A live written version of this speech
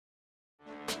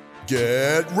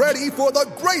Get ready for the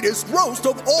greatest roast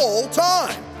of all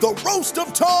time, the Roast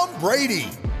of Tom Brady,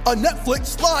 a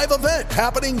Netflix live event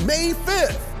happening May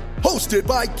 5th. Hosted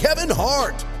by Kevin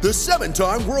Hart, the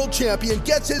 7-time world champion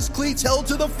gets his cleats held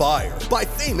to the fire by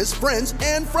famous friends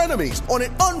and frenemies on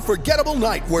an unforgettable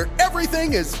night where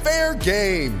everything is fair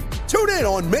game. Tune in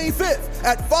on May 5th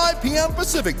at 5 p.m.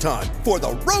 Pacific time for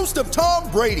the Roast of Tom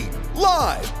Brady,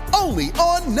 live only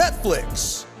on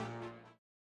Netflix.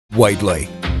 Whiteley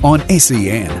on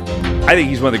SEN. I think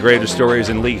he's one of the greatest stories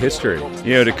in league history.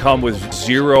 You know, to come with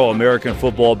zero American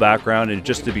football background and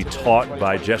just to be taught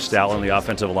by Jeff Stoutland, the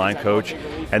offensive line coach,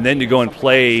 and then to go and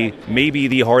play maybe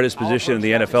the hardest position in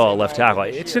the NFL at left tackle.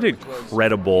 It's an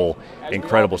incredible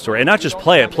story. And not just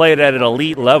play it at an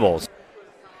elite level.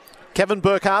 Kevin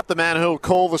Burkhardt, the man who'll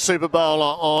call the Super Bowl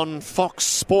on Fox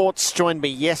Sports, joined me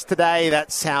yesterday.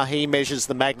 That's how he measures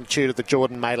the magnitude of the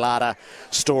Jordan Mailata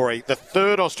story. The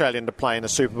third Australian to play in a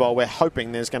Super Bowl. We're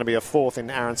hoping there's going to be a fourth in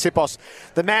Aaron Sipos.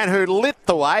 The man who lit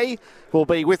the way will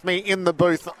be with me in the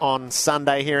booth on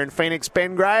Sunday here in Phoenix.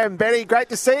 Ben Graham. Benny, great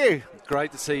to see you.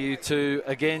 Great to see you too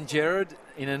again, Jared,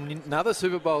 in another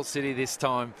Super Bowl city this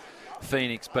time.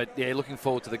 Phoenix, but yeah, looking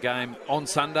forward to the game on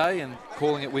Sunday and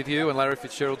calling it with you and Larry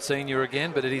Fitzgerald Sr.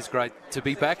 again. But it is great to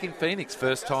be back in Phoenix,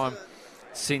 first time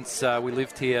since we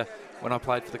lived here when I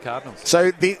played for the Cardinals.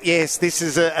 So, yes, this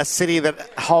is a city that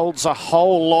holds a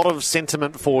whole lot of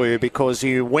sentiment for you because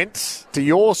you went to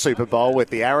your Super Bowl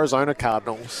with the Arizona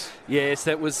Cardinals. Yes,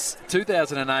 that was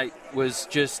 2008 was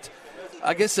just,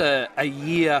 I guess, a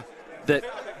year that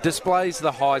displays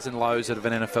the highs and lows of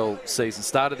an NFL season.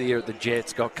 Started the year at the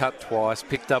Jets, got cut twice,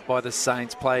 picked up by the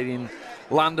Saints, played in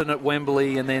London at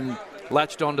Wembley, and then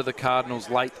latched onto the Cardinals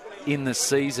late in the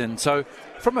season. So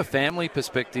from a family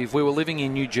perspective, we were living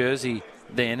in New Jersey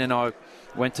then, and I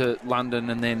went to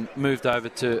London and then moved over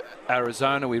to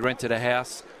Arizona. We rented a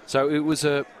house. So it was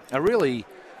a really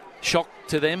shock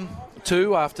to them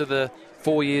too after the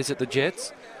 4 years at the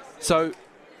Jets.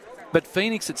 But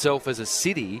Phoenix itself as a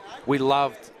city, we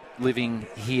loved living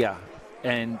here.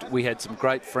 And we had some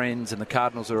great friends, and the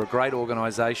Cardinals are a great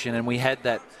organisation. And we had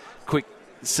that quick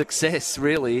success,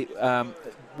 really.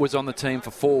 Was on the team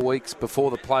for 4 weeks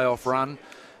before the playoff run,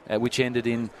 which ended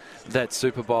in that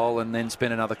Super Bowl, and then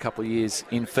spent another couple of years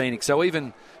in Phoenix. So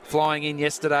even flying in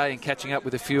yesterday and catching up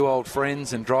with a few old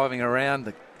friends and driving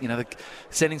around,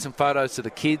 sending some photos to the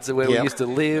kids of where we used to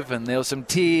live, and there were some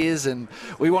tears, and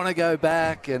we want to go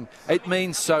back. And it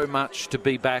means so much to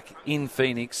be back in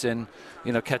Phoenix and,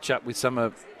 catch up with some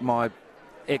of my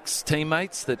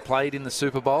ex-teammates that played in the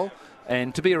Super Bowl.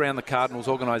 And to be around the Cardinals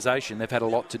organisation, they've had a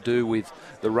lot to do with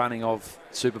the running of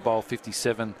Super Bowl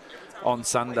 57 on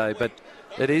Sunday. But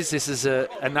this is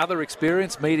another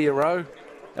experience, Media Row,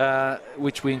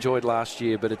 which we enjoyed last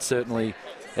year. But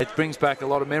it brings back a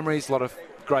lot of memories, a lot of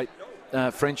great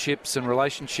friendships and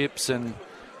relationships, and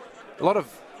a lot of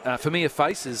familiar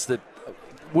faces that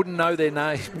wouldn't know their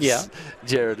names. Yeah,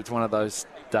 Jared, it's one of those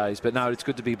days. But no, it's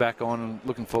good to be back on and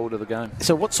looking forward to the game.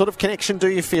 So what sort of connection do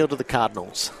you feel to the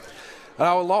Cardinals?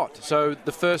 Oh, a lot. So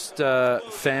the first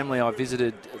family I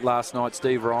visited last night,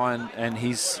 Steve Ryan and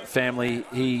his family,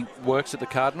 he works at the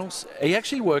Cardinals. He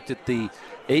actually worked at the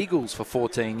Eagles for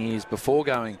 14 years before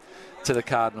going to the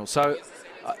Cardinals. So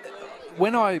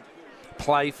when I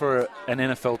play for an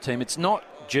NFL team, it's not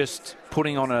just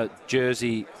putting on a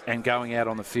jersey and going out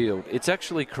on the field. It's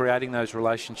actually creating those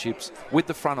relationships with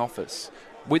the front office,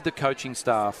 with the coaching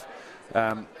staff,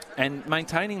 and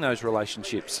maintaining those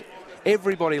relationships.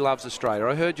 Everybody loves Australia.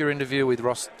 I heard your interview with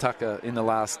Ross Tucker in the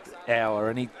last hour,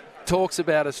 and he talks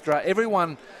about Australia.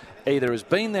 Everyone either has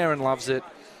been there and loves it,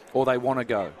 or they want to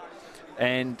go.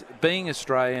 And being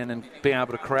Australian and being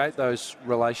able to create those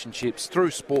relationships through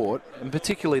sport, and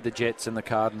particularly the Jets and the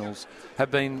Cardinals,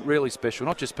 have been really special,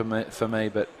 not just for me,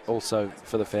 but also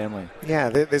for the family. Yeah,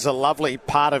 there's a lovely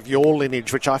part of your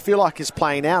lineage, which I feel like is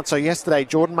playing out. So yesterday,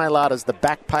 Jordan Mailata's the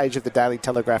back page of the Daily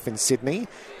Telegraph in Sydney.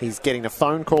 He's getting a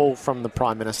phone call from the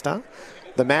Prime Minister.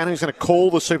 The man who's going to call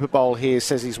the Super Bowl here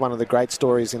says he's one of the great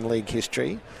stories in league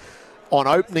history. On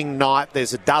opening night,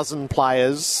 there's a dozen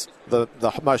players. The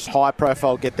most high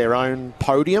profile get their own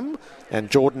podium, and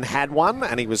Jordan had one,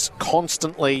 and he was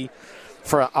constantly,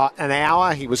 for an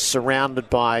hour, he was surrounded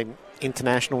by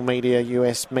international media,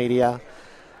 US media,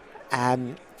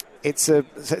 and it's a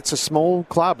small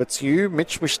club. It's you,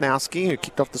 Mitch Wishnowsky, who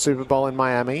kicked off the Super Bowl in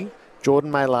Miami,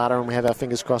 Jordan Mailata, and we have our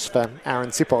fingers crossed for Aaron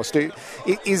Sipos.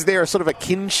 Is there a sort of a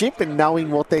kinship in knowing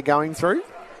what they're going through?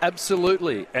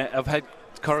 Absolutely. I've had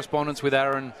correspondence with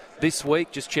Aaron this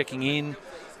week, just checking in,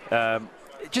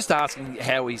 just asking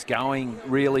how he's going,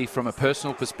 really, from a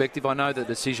personal perspective. I know the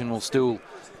decision will still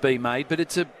be made, but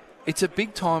it's it's a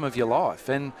big time of your life.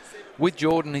 And with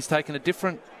Jordan, he's taken a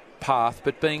different path,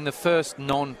 but being the first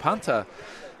non-punter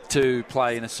to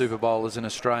play in a Super Bowl as an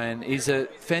Australian is a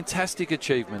fantastic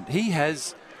achievement. He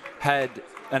has had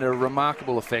a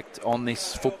remarkable effect on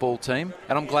this football team,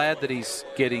 and I'm glad that he's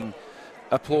getting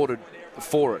applauded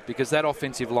for it, because that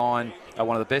offensive line are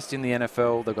one of the best in the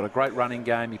NFL. They've got a great running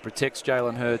game. He protects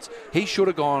Jalen Hurts. He should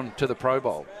have gone to the Pro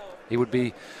Bowl. He would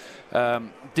be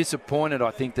disappointed,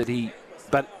 I think,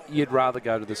 but you'd rather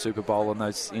go to the Super Bowl on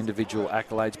those individual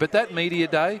accolades. But that media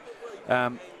day, I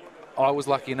was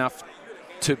lucky enough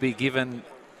to be given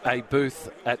a booth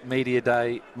at media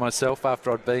day myself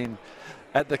after I'd been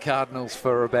at the Cardinals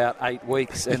for about 8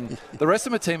 weeks, and the rest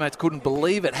of my teammates couldn't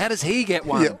believe it. How does he get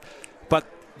one? Yep. But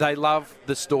they love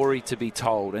the story to be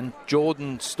told, and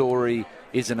Jordan's story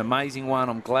is an amazing one.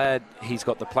 I'm glad he's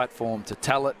got the platform to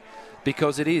tell it,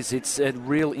 because it's a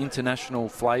real international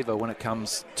flavour when it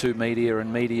comes to media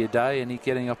and media day, and he's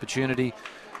getting an opportunity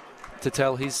to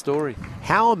tell his story.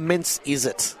 How immense is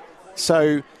it?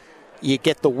 So you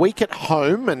get the week at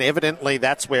home, and evidently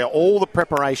that's where all the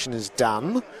preparation is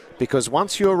done, because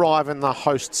once you arrive in the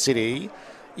host city,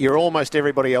 you're almost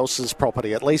everybody else's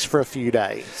property, at least for a few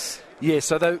days. Yeah,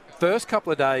 so the first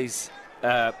couple of days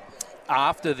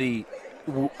after the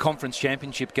conference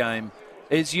championship game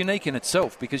is unique in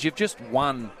itself, because you've just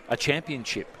won a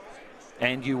championship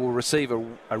and you will receive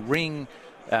a ring.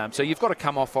 So you've got to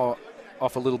come off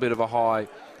a little bit of a high.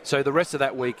 So the rest of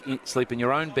that week, sleep in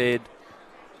your own bed,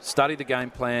 study the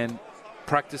game plan,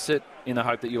 practice it in the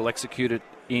hope that you'll execute it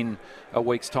in a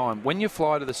week's time. When you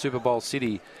fly to the Super Bowl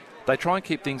city, they try and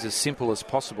keep things as simple as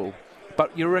possible,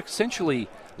 but you're essentially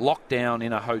locked down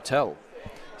in a hotel.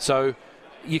 So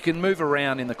you can move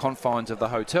around in the confines of the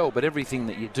hotel, but everything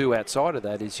that you do outside of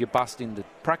that is you bust into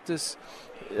practice.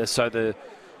 So the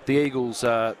Eagles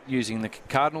are using the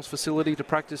Cardinals facility to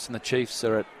practice, and the Chiefs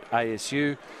are at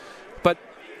ASU. But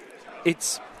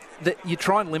it's that you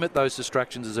try and limit those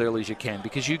distractions as early as you can,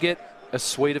 because you get a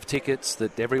suite of tickets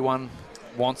that everyone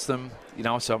wants them.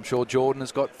 So I'm sure Jordan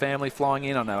has got family flying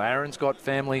in. I know Aaron's got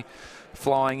family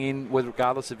flying in,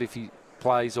 regardless of if he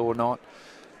plays or not.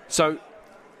 So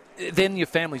then your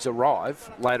families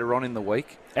arrive later on in the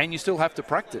week, and you still have to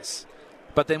practice.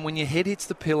 But then when your head hits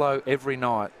the pillow every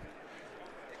night,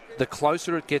 the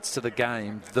closer it gets to the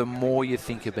game, the more you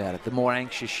think about it, the more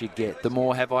anxious you get, the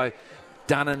more, have I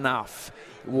done enough?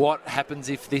 What happens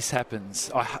if this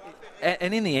happens?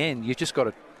 And in the end, you've just got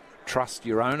to trust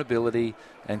your own ability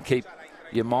and keep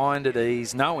your mind at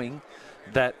ease, knowing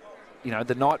that,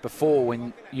 the night before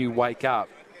when you wake up,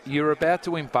 you're about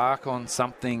to embark on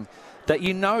something that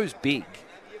is big.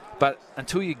 But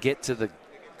until you get to the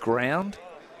ground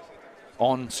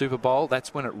on Super Bowl,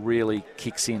 that's when it really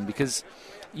kicks in, because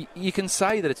you can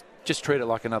say that it's just treat it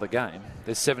like another game.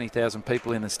 There's 70,000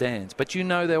 people in the stands, but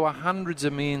there were hundreds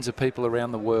of millions of people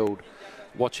around the world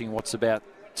watching what's about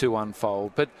to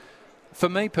unfold. But for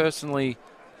me personally,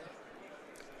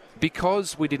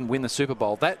 because we didn't win the Super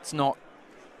Bowl,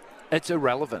 it's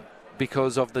irrelevant,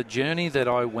 because of the journey that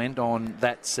I went on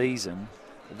that season.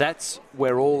 That's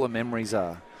where all the memories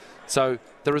are. So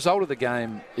the result of the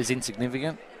game is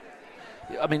insignificant.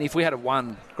 I mean, if we had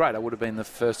won, great, I would have been the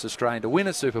first Australian to win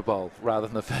a Super Bowl rather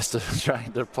than the first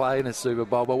Australian to play in a Super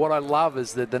Bowl. But what I love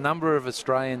is that the number of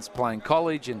Australians playing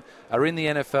college and are in the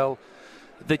NFL,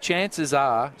 the chances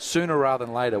are, sooner rather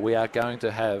than later, we are going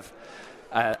to have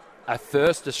a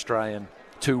first Australian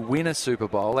to win a Super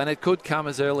Bowl, and it could come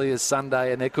as early as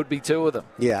Sunday, and there could be two of them.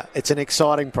 Yeah, it's an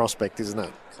exciting prospect, isn't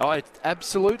it? Oh,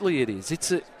 absolutely it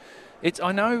is.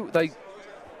 I know they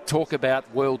talk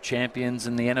about world champions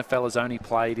and the NFL has only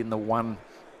played in the one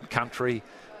country,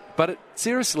 but it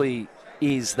seriously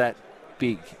is that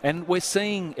big. And we're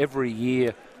seeing every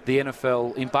year the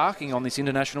NFL embarking on this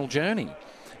international journey.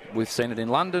 We've seen it in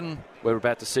London, we're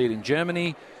about to see it in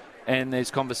Germany, and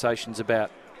there's conversations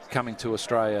about coming to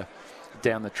Australia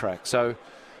down the track. So,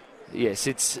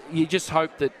 yes, you just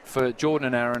hope that for Jordan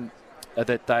and Aaron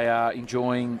that they are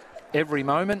enjoying every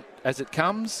moment as it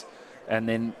comes, and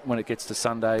then when it gets to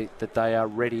Sunday, that they are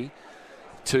ready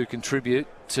to contribute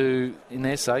to, in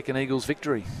their sake, an Eagles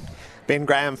victory. Ben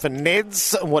Graham for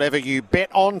Neds. Whatever you bet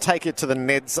on, take it to the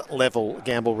Neds level.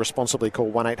 Gamble responsibly.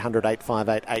 Call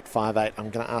 1-800-858-858. I'm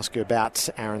going to ask you about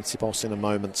Aaron Sipos in a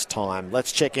moment's time.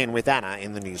 Let's check in with Anna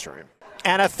in the newsroom.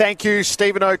 Anna, thank you.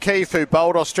 Stephen O'Keefe, who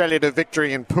bowled Australia to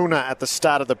victory in Pune at the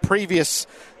start of the previous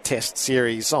Test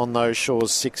series on those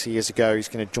shores 6 years ago. He's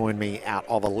going to join me out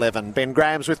of 11. Ben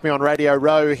Graham's with me on Radio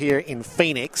Row here in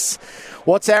Phoenix.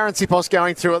 What's Aaron Sipos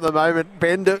going through at the moment,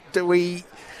 Ben? Do we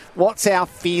What's our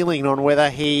feeling on whether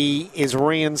he is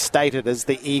reinstated as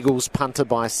the Eagles punter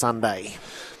by Sunday?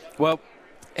 Well,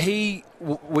 he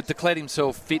declared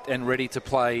himself fit and ready to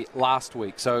play last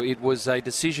week, so it was a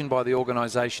decision by the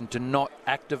organisation to not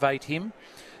activate him.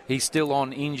 He's still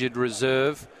on injured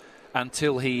reserve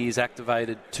until he is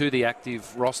activated to the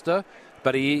active roster,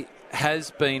 but he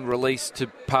has been released to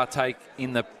partake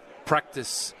in the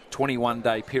practice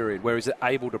 21-day period where he's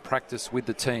able to practice with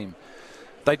the team.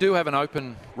 They do have an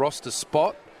open roster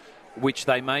spot, which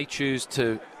they may choose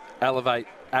to elevate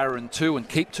Aaron to and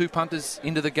keep 2 punters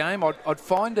into the game. I'd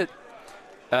find it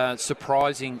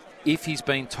surprising if he's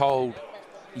been told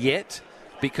yet,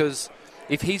 because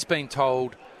if he's been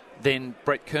told, then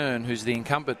Brett Kern, who's the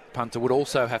incumbent punter, would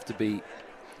also have to be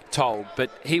told.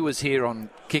 But he was here on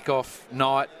kickoff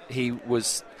night. He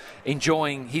was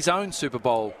enjoying his own Super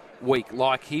Bowl week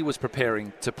like he was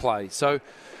preparing to play. So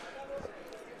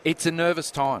it's a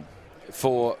nervous time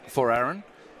for Aaron.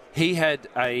 He had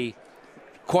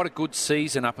quite a good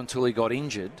season up until he got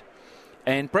injured,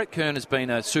 and Brett Kern has been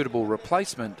a suitable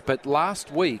replacement. But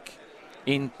last week,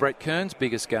 in Brett Kern's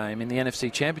biggest game, in the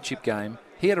NFC Championship game,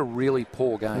 he had a really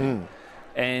poor game.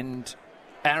 And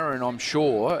Aaron, I'm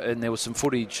sure, and there was some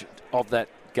footage of that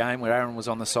game where Aaron was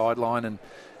on the sideline,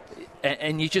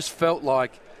 and you just felt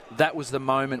like that was the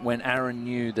moment when Aaron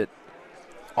knew that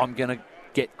I'm going to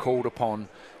get called upon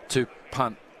to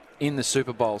punt in the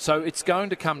Super Bowl. So it's going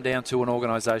to come down to an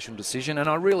organisational decision, and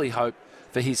I really hope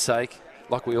for his sake,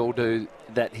 like we all do,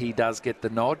 that he does get the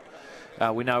nod.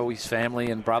 We know his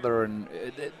family and brother and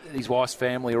his wife's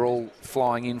family are all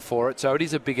flying in for it, so it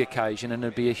is a big occasion, and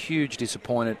it'd be a huge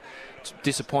disappointment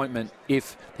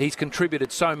if he's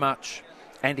contributed so much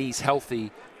and he's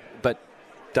healthy but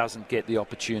doesn't get the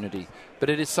opportunity. But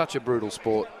it is such a brutal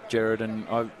sport, Jared,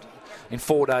 and in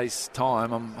 4 days'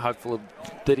 time, I'm hopeful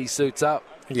that he suits up.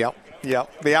 Yep.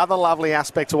 The other lovely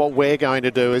aspect of what we're going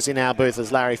to do is in our booth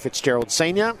is Larry Fitzgerald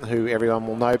Sr., who everyone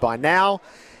will know by now.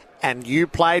 And you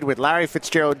played with Larry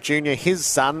Fitzgerald Jr., his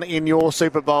son, in your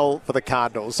Super Bowl for the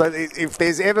Cardinals. So if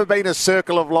there's ever been a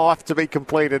circle of life to be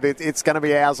completed, it's going to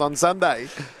be ours on Sunday.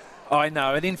 I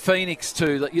know. And in Phoenix,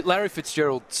 too, Larry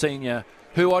Fitzgerald Sr.,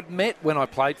 who I'd met when I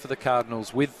played for the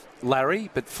Cardinals with Larry,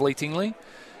 but fleetingly.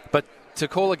 But to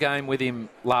call a game with him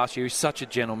last year, he's such a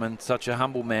gentleman, such a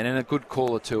humble man, and a good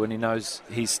caller too, and he knows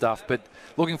his stuff. But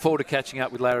looking forward to catching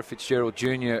up with Larry Fitzgerald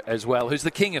Jr. as well, who's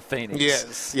the king of Phoenix.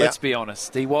 Yes. Let's be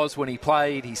honest. He was when he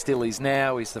played. He still is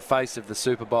now. He's the face of the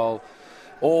Super Bowl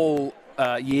all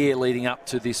year leading up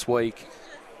to this week.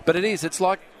 But it's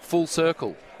like full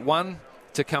circle. 1,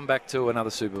 to come back to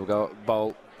another Super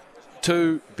Bowl.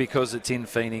 2, because it's in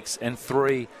Phoenix. And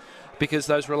 3, because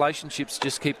those relationships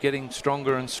just keep getting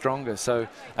stronger and stronger. So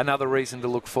another reason to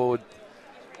look forward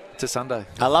to Sunday.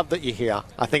 I love that you're here.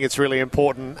 I think it's really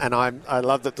important, and I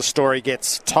love that the story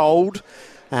gets told.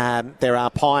 There are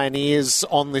pioneers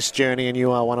on this journey, and you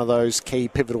are one of those key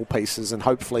pivotal pieces, and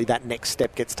hopefully that next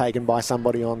step gets taken by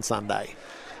somebody on Sunday.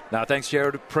 No, thanks,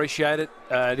 Jared. Appreciate it.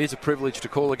 It is a privilege to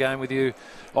call a game with you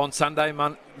on Sunday,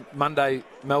 Monday,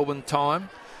 Melbourne time.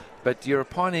 But you're a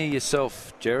pioneer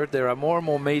yourself, Jared. There are more and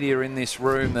more media in this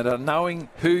room that are knowing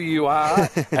who you are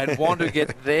and want to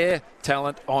get their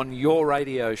talent on your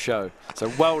radio show.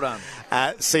 So well done.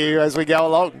 See you as we go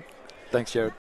along. Thanks, Jared.